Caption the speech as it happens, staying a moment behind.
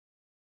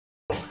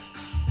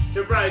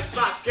to Rose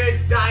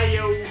fucking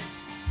Dale.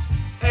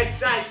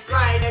 SA's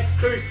greatest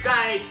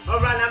crusade, I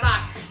run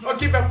amok. I'll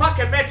give a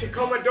fucking better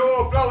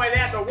Commodore, blowing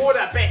out the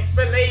water. Best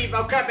believe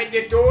I'm grabbing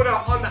your daughter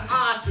on the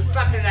arse and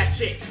slapping that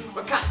shit.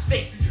 I can't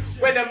sit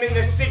when I'm in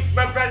the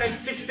Sigma running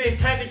 16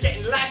 pound and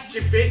getting lashed,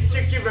 you bitch.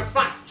 You give a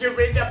fuck, you're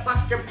in a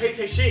fucking piece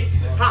of shit.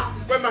 Ha,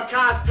 when my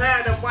car's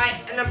pound and weight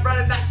and I'm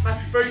running that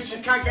fast boost,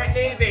 you can't get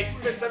near this.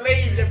 Best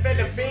believe you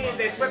better fear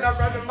this when I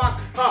run amok.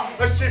 Ha,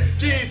 I shift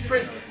gears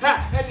quick,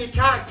 ha, and you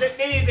can't get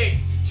near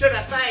this. Should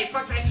I say,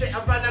 fuck that shit,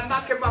 I run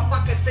amok in my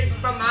fucking seat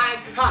for mine.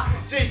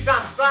 Ha, Jesus,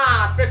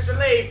 best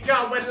believe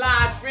going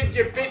large with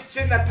your bitch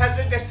in the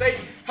passenger seat.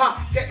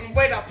 Ha, getting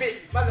wet a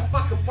bit,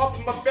 motherfucker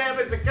popping my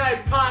bearers and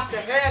going past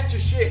your house,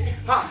 your shit.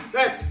 Ha,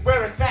 that's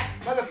where it's at,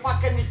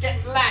 motherfucker, you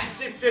get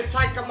lashed if you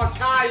take on my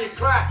car, you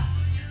crap.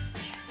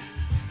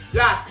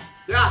 Yeah,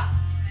 yeah.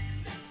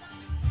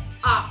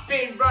 Up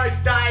in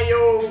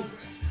Rosedale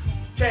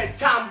to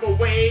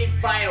Tumbleweed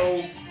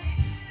Vale.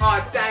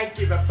 I don't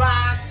give a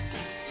fuck.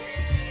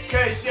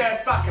 Cause you're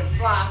fucking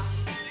fluff.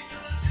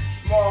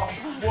 More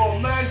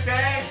woman's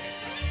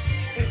eggs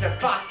is a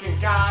fucking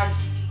gun.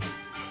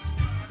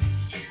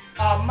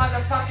 Oh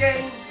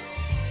motherfucking,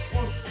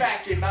 we'll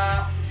smack him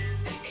up.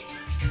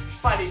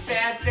 But he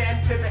bows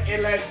down to the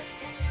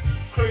illest.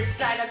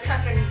 Crusader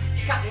cutting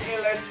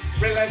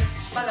illest, realest.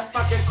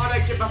 Motherfucking, I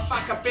don't give a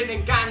fuck, I've been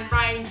in gun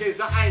ranges.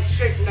 I ain't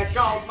shooting a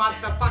gold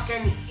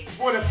motherfucking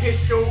water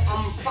pistol,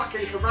 I'm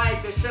fucking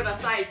courageous. Should I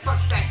say, fuck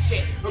that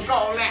shit, I'll go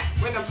all out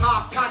when I'm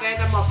half cut out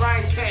of my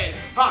brain can.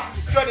 Ha,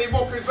 Johnny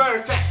Walker's where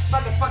it's at,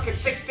 motherfucking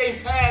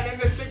 16 pound in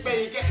the Sigma,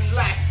 you're getting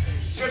lashed.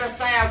 Should I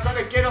say I've got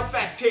to get off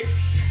that tip,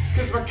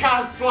 cause my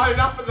car's blown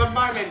up at the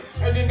moment,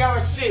 and you know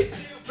it's shit.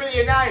 But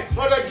you know, I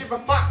don't give a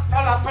fuck,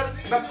 I'm up at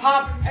the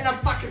pub, and I'm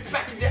fucking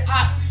smacking you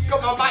up.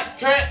 Got my mate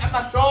Kurt at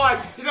my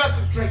side, he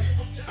doesn't drink.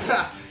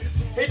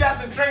 He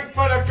doesn't drink,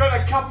 but I've got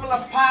a couple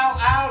of pale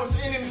ales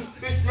in him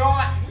this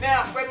night.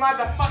 Now we're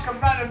motherfucking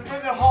running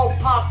through the whole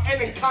pub,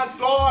 ending cunts'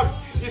 lives.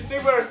 You see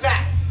where it's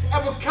at?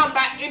 And we'll come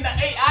back in the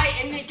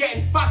EA and you're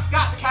getting fucked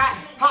up, cat.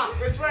 Huh,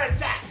 that's where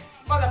it's at.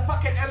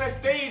 Motherfucking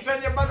LSDs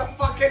on your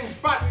motherfucking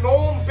front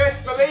lawn.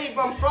 Best believe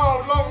I'm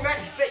throwing long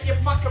necks at your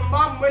fucking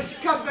mum when she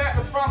comes out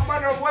the front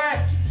wondering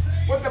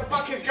what the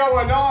fuck is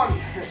going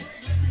on.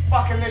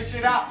 Fucking this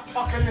shit up,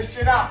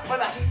 but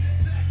I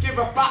give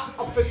a fuck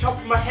off the top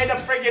of my head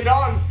and bring it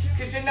on.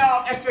 Cause you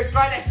know it's the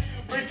greatest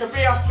route to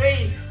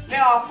BRC.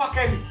 Now I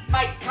fucking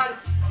make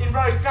cunts in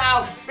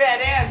Rosedale bow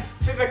down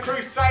to the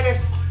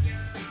Crusaders.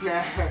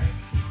 Nah,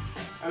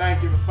 I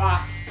don't give a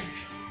fuck.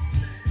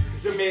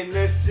 Cause I'm in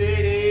the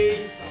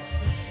city.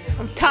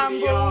 Of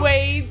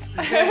tumbleweeds.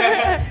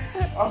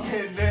 I'm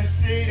in the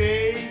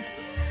city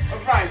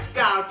of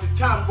Rosedale to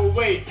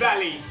Tumbleweed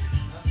Valley.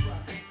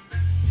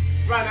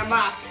 Run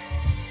amok,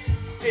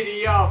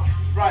 city of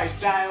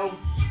Rosedale.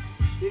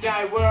 You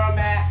know where I'm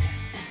at,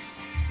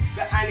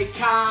 the only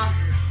car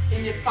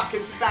in your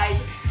fucking state.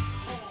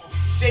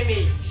 See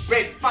me,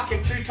 red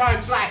fucking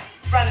two-tone black,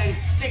 running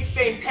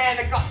 16 pound,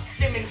 I got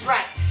Simmons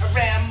wrapped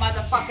around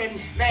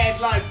motherfucking mad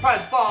low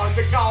profiles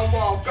are going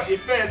wild, got your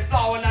bird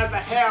blowing over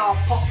here, I'll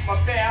pop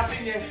my valve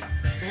in you.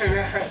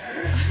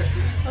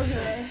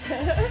 Okay.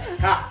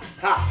 Ha,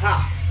 ha,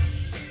 ha.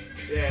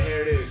 Yeah,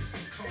 here it is.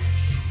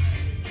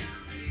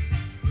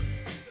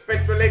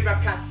 Best believe I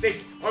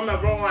classic on the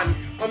rhyme,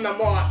 on the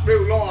mic,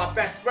 real life,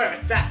 that's where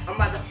it's at. I'm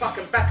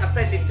motherfucking back up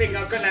anything,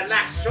 I'm gonna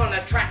lash on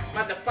the track.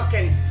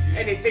 Motherfucking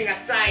anything I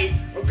say,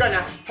 I'm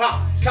gonna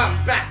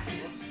come back.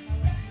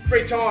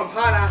 3 times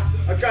harder,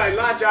 I go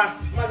larger.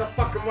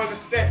 Motherfucking wanna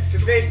step to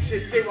this, you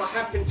see what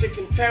happens, you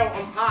can tell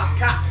I'm hard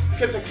cut.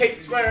 Cause I keep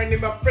swearing in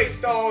my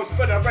freestyles,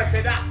 but I wrap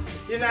it up.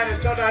 You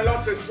notice I don't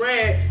like to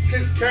swear,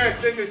 cause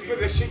cursing is for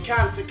the shit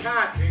cunts. I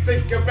can't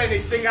think of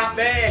anything up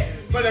there,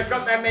 but I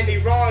got that many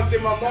rhymes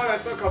in my mind,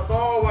 it's like a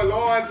ball of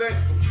lines that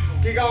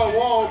keep going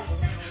wild.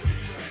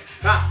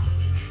 Ha!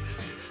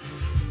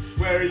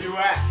 Where are you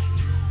at?